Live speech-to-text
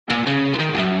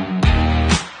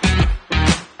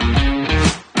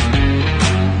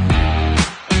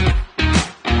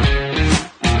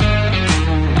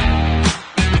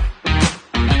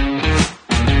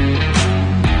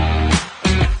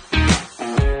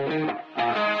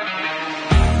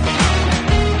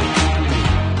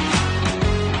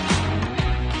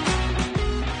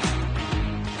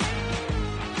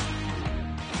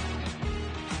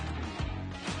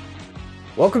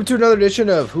Welcome to another edition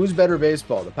of Who's Better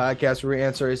Baseball, the podcast where we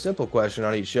answer a simple question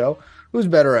on each show. Who's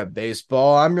better at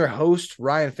baseball? I'm your host,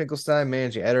 Ryan Finkelstein,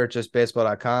 managing editor at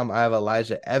justbaseball.com. I have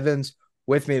Elijah Evans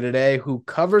with me today, who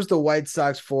covers the White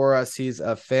Sox for us. He's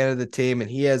a fan of the team, and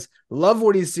he has loved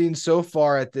what he's seen so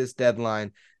far at this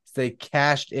deadline. They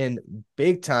cashed in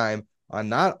big time on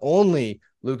not only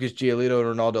Lucas Giolito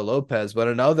and Ronaldo Lopez, but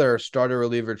another starter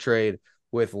reliever trade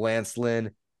with Lance Lynn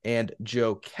and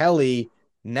Joe Kelly.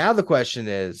 Now the question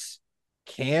is,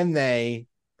 can they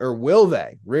or will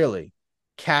they really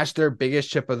cash their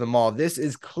biggest chip of them all? This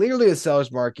is clearly a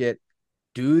seller's market.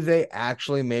 Do they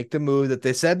actually make the move that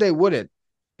they said they wouldn't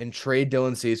and trade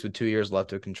Dylan Cease with 2 years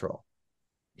left of control?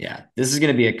 Yeah, this is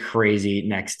going to be a crazy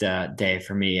next day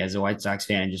for me as a White Sox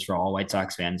fan and just for all White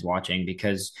Sox fans watching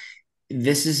because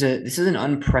this is an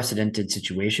unprecedented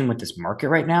situation with this market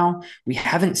right now. We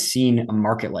haven't seen a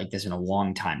market like this in a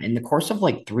long time. In the course of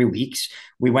like 3 weeks,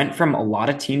 we went from a lot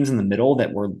of teams in the middle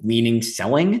that were leaning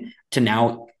selling to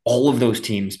now all of those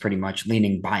teams pretty much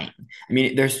leaning buying. I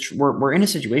mean, we're in a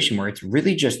situation where it's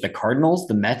really just the Cardinals,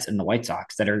 the Mets, and the White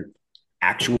Sox that are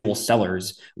actual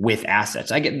sellers with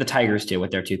assets. I get the Tigers too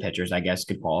with their two pitchers, I guess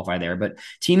could qualify there, but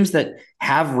teams that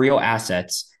have real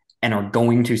assets and are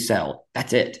going to sell,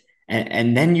 that's it.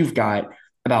 And then you've got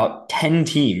about 10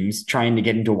 teams trying to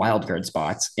get into wild card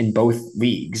spots in both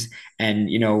leagues. And,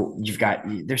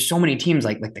 there's so many teams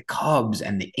like the Cubs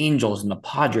and the Angels and the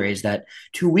Padres that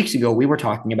 2 weeks ago we were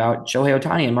talking about Shohei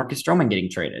Ohtani and Marcus Stroman getting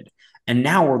traded. And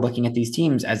now we're looking at these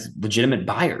teams as legitimate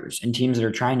buyers and teams that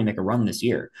are trying to make a run this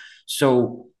year.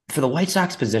 So for the White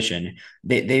Sox position,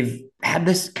 they've had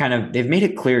this they've made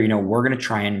it clear, we're going to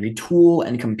try and retool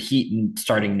and compete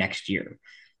starting next year.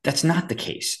 That's not the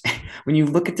case. When you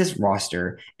look at this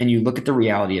roster and you look at the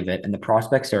reality of it and the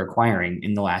prospects they're acquiring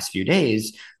in the last few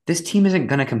days, this team isn't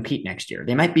going to compete next year.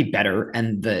 They might be better,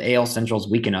 and the AL Central is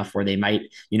weak enough where they might,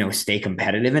 stay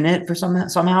competitive in it for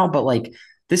somehow. But like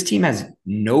this team has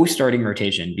no starting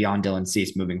rotation beyond Dylan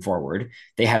Cease moving forward.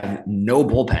 They have no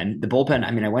bullpen. The bullpen,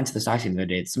 I mean, I went to the Sox team the other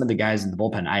day. Some of the guys in the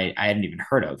bullpen I hadn't even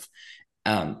heard of.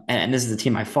 And this is the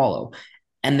team I follow.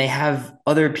 And they have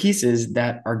other pieces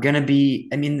that are going to be,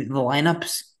 I mean, the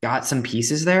lineup's got some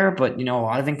pieces there, but, a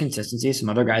lot of inconsistency. Some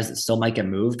other guys that still might get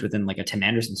moved within, like a Tim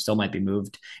Anderson still might be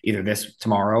moved either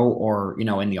tomorrow or,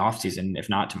 in the offseason, if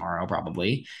not tomorrow,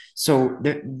 probably. So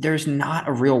there's not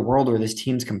a real world where this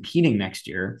team's competing next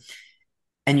year.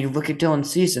 And you look at Dylan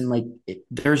Cease and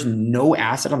there's no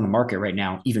asset on the market right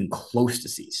now, even close to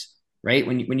Cease, right?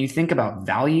 When you think about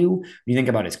value, when you think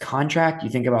about his contract, you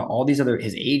think about all these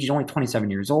his age, he's only 27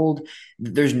 years old.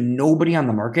 There's nobody on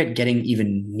the market getting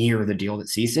even near the deal that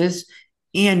Cease is.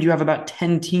 And you have about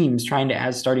 10 teams trying to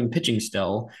add starting pitching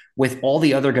still with all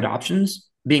the other good options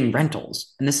being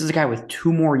rentals. And this is a guy with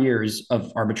 2 more years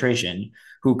of arbitration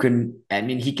who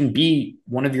he can be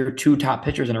one of your two top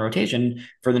pitchers in a rotation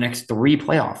for the next three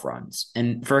playoff runs.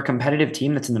 And for a competitive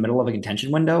team that's in the middle of a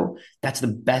contention window, that's the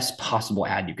best possible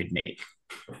ad you could make.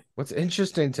 What's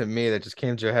interesting to me that just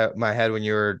came to my head when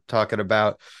you were talking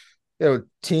about,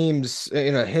 teams,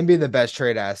 him being the best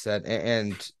trade asset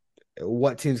and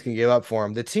what teams can give up for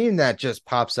him. The team that just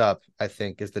pops up, I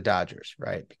think, is the Dodgers,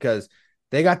 right? Because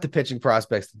they got the pitching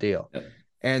prospects to deal. Yep.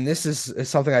 And this is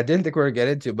something I didn't think we were going to get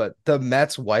into, but the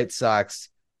Mets White Sox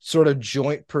sort of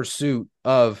joint pursuit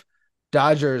of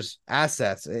Dodgers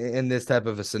assets in this type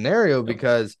of a scenario, Yep.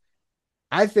 because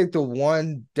I think the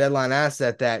one deadline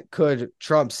asset that could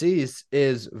trump Cease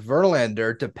is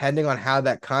Verlander, depending on how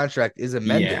that contract is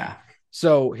amended. Yeah.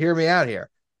 So hear me out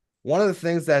here. One of the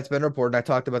things that's been reported, and I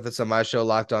talked about this on my show,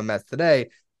 Locked On Mets today,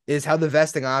 is how the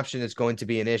vesting option is going to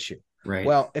be an issue. Right.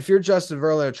 Well, if you're Justin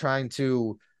Verlander trying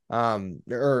to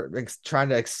trying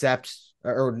to accept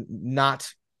or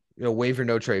not, waive your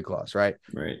no trade clause, right?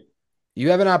 Right.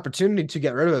 You have an opportunity to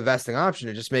get rid of a vesting option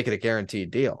and just make it a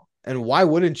guaranteed deal. And why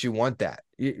wouldn't you want that?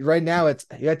 Right now,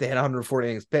 you have to hit 140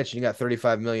 innings pitch, and you got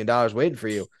 $35 million waiting for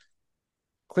you.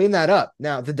 Clean that up.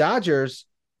 Now, the Dodgers,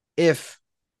 if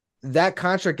that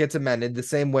contract gets amended the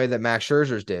same way that Max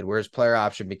Scherzer's did, where his player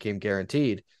option became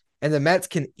guaranteed, and the Mets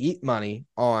can eat money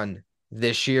on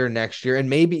this year, next year, and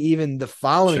maybe even the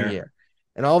following Sure. year.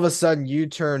 And all of a sudden, you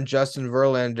turn Justin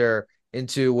Verlander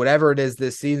into whatever it is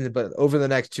this season, but over the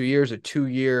next 2 years, a 2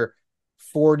 year,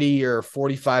 40 or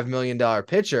 $45 million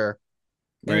pitcher.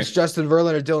 And it's Right. Justin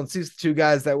Verlander, Dylan Cease, two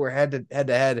guys that were head to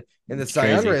head in the It's Cy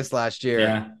Young crazy. race last year.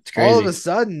 Yeah. It's All of a crazy.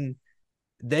 sudden,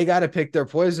 they got to pick their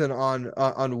poison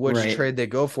on which Right. trade they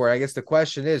go for. I guess the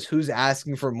question is, who's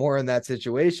asking for more in that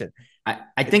situation? I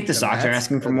Is think it the the Sox are Mets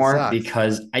asking for or the more Sox?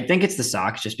 because I think it's the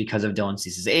Sox just because of Dylan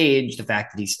Cease's age, the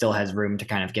fact that he still has room to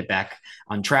kind of get back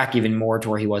on track even more to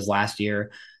where he was last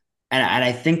year. And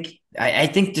I think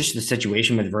just the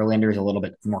situation with Verlander is a little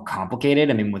bit more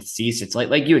complicated. I mean, with Cease, it's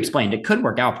like you explained, it could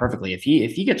work out perfectly if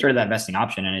he gets rid of that vesting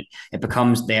option and it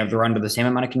becomes they're under the same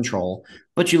amount of control.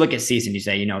 But you look at Cease and you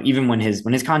say, even when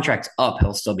his contract's up,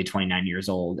 he'll still be 29 years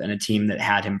old, and a team that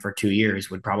had him for 2 years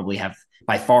would probably have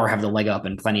by far have the leg up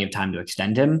and plenty of time to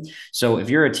extend him. So if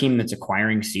you're a team that's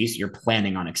acquiring Cease, you're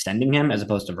planning on extending him as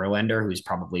opposed to Verlander, who's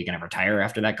probably going to retire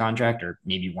after that contract or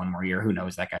maybe one more year. Who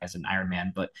knows? That guy's an Iron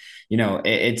Man, but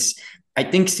it's I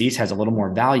think Cease has a little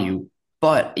more value,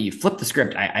 but you flip the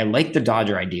script. I like the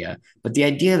Dodger idea, but the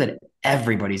idea that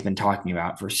everybody's been talking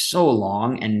about for so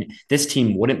long, and this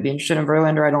team wouldn't be interested in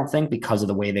Verlander, I don't think, because of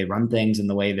the way they run things and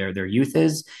the way their youth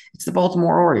is. It's the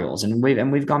Baltimore Orioles, and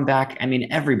we've gone back. I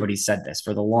mean, everybody said this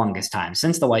for the longest time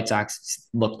since the White Sox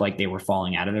looked like they were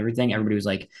falling out of everything. Everybody was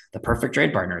like the perfect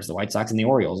trade partners, the White Sox and the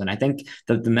Orioles, and I think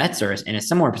the Mets are in a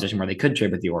similar position where they could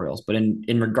trade with the Orioles, but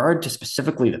in regard to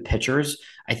specifically the pitchers,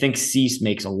 I think Cease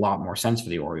makes a lot more sense for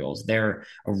the Orioles. They're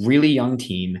a really young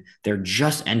team. They're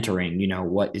just entering,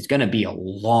 what is going to be a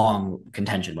long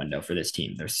contention window for this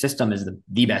team. Their system is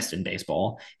the best in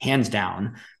baseball, hands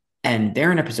down. And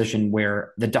they're in a position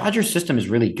where the Dodgers system is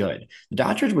really good. The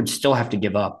Dodgers would still have to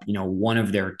give up, one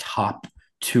of their top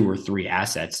two or three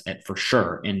assets for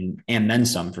sure, and then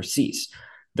some for Cease.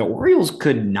 The Orioles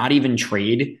could not even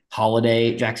trade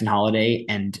Jackson Holiday,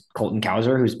 and Colton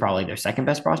Cowser, who's probably their second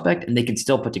best prospect, and they could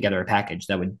still put together a package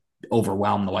that would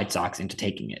overwhelm the White Sox into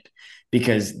taking it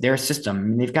because their system, I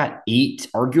mean, they've got 8,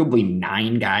 arguably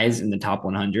 9 guys in the top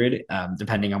 100,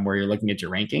 depending on where you're looking at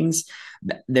your rankings.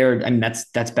 I mean,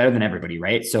 that's better than everybody,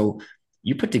 right? So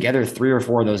you put together 3 or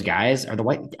 4 of those guys are the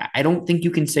White. I don't think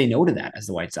you can say no to that as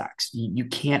the White Sox. You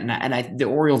can't, the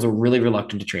Orioles are really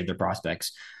reluctant to trade their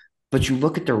prospects. But you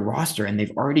look at their roster and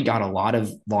they've already got a lot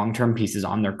of long-term pieces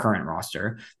on their current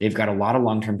roster. They've got a lot of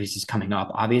long-term pieces coming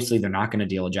up. Obviously, they're not going to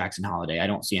deal with Jackson Holiday. I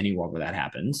don't see any world where that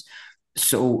happens.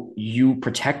 So you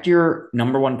protect your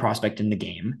number one prospect in the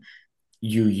game.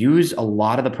 You use a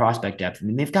lot of the prospect depth. I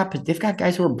mean, they've got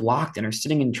guys who are blocked and are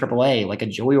sitting in AAA, like a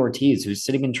Joey Ortiz who's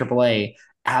sitting in AAA,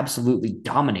 absolutely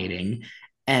dominating.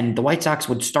 And the White Sox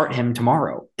would start him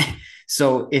tomorrow.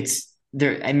 So it's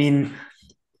there. I mean,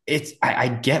 I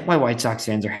get why White Sox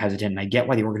fans are hesitant, and I get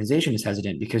why the organization is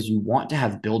hesitant because you want to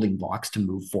have building blocks to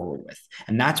move forward with,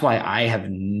 and that's why I have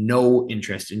no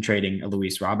interest in trading a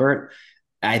Luis Robert.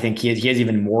 I think he has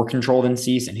even more control than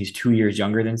Cease, and he's 2 years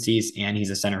younger than Cease, and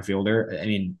he's a center fielder. I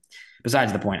mean,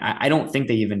 besides the point, I don't think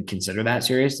they even consider that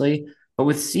seriously. But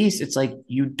with Cease, it's like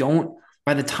you don't.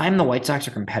 By the time the White Sox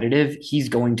are competitive, he's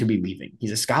going to be leaving.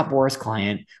 He's a Scott Boras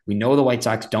client. We know the White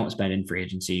Sox don't spend in free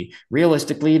agency.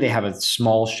 Realistically, they have a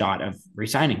small shot of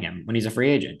resigning him when he's a free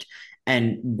agent.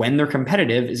 And when they're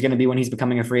competitive is going to be when he's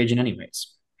becoming a free agent,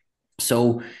 anyways.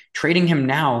 So trading him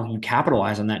now, you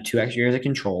capitalize on that 2 extra years of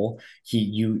control.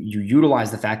 You utilize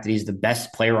the fact that he's the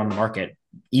best player on the market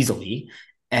easily,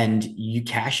 and you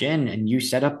cash in and you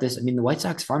set up this. I mean, the White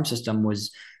Sox farm system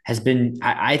has been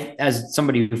I as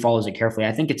somebody who follows it carefully,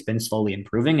 I think it's been slowly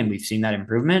improving, and we've seen that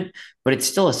improvement. But it's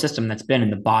still a system that's been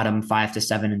in the bottom 5 to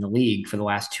 7 in the league for the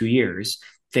last 2 years.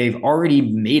 They've already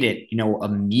made it, a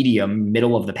medium,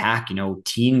 middle of the pack,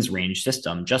 teens range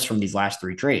system just from these last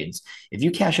 3 trades. If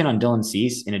you cash in on Dylan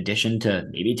Cease, in addition to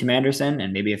maybe Tim Anderson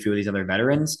and maybe a few of these other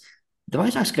veterans, the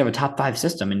White Sox could have a top 5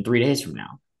 system in 3 days from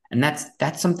now. And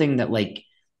that's something that like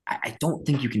I don't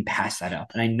think you can pass that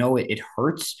up. And I know it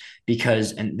hurts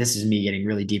because, and this is me getting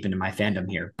really deep into my fandom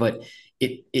here, but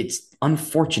it's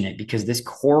unfortunate because this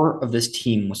core of this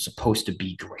team was supposed to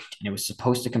be great and it was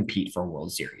supposed to compete for a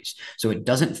World Series. So it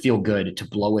doesn't feel good to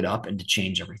blow it up and to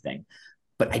change everything.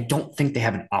 But I don't think they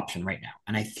have an option right now.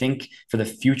 And I think for the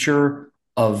future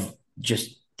of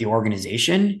just the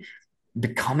organization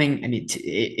becoming, I mean,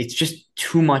 it's just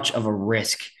too much of a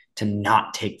risk to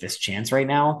not take this chance right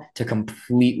now to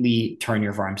completely turn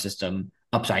your farm system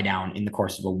upside down in the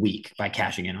course of a week by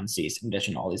cashing in on Cease in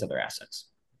addition to all these other assets.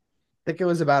 I think it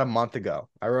was about a month ago.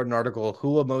 I wrote an article,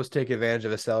 Who Will Most Take Advantage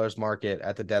of a Seller's Market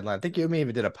at the Deadline. I think you and me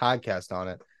even did a podcast on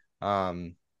it.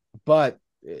 But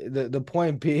the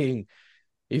point being,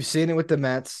 you've seen it with the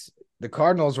Mets. The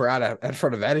Cardinals were out in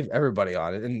front of everybody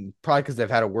on it, and probably because they've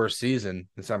had a worse season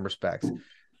in some respects.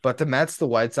 But the Mets, the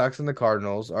White Sox, and the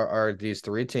Cardinals are these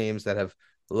 3 teams that have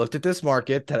looked at this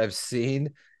market, that have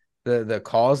seen the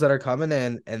calls that are coming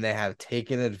in, and they have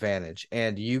taken advantage.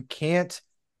 And you can't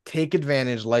take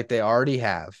advantage like they already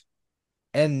have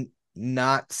and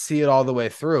not see it all the way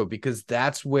through, because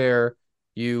that's where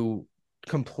you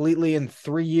completely, in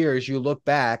 3 years, you look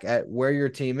back at where your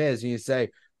team is and you say,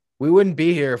 we wouldn't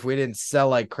be here if we didn't sell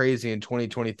like crazy in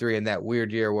 2023, in that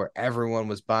weird year where everyone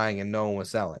was buying and no one was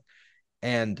selling.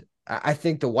 And I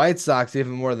think the White Sox,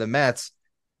 even more than the Mets,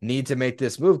 need to make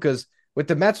this move, because with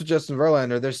the Mets with Justin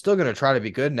Verlander, they're still going to try to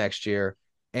be good next year,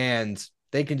 and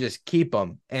they can just keep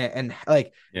them. And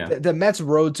like Yeah. the Mets'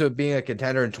 road to being a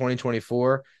contender in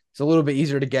 2024 is a little bit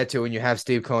easier to get to when you have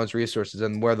Steve Cohen's resources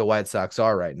than where the White Sox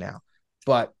are right now.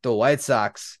 But the White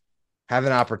Sox have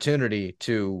an opportunity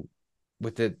to,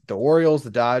 with the Orioles,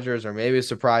 the Dodgers, or maybe a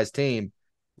surprise team,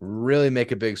 really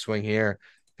make a big swing here.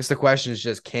 Guess the question is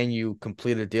just, can you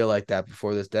complete a deal like that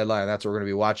before this deadline? That's what we're going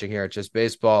to be watching here at Just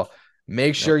Baseball.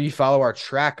 Make sure Yep. you follow our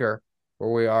tracker,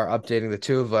 where we are updating the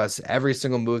two of us every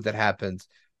single move that happens.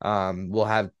 We'll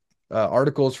have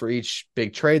articles for each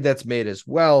big trade that's made as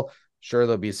well. Sure,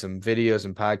 there'll be some videos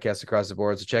and podcasts across the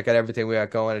board. So check out everything we got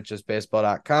going at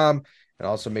justbaseball.com. And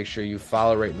also make sure you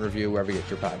follow, rate, and review wherever you get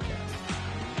your podcast.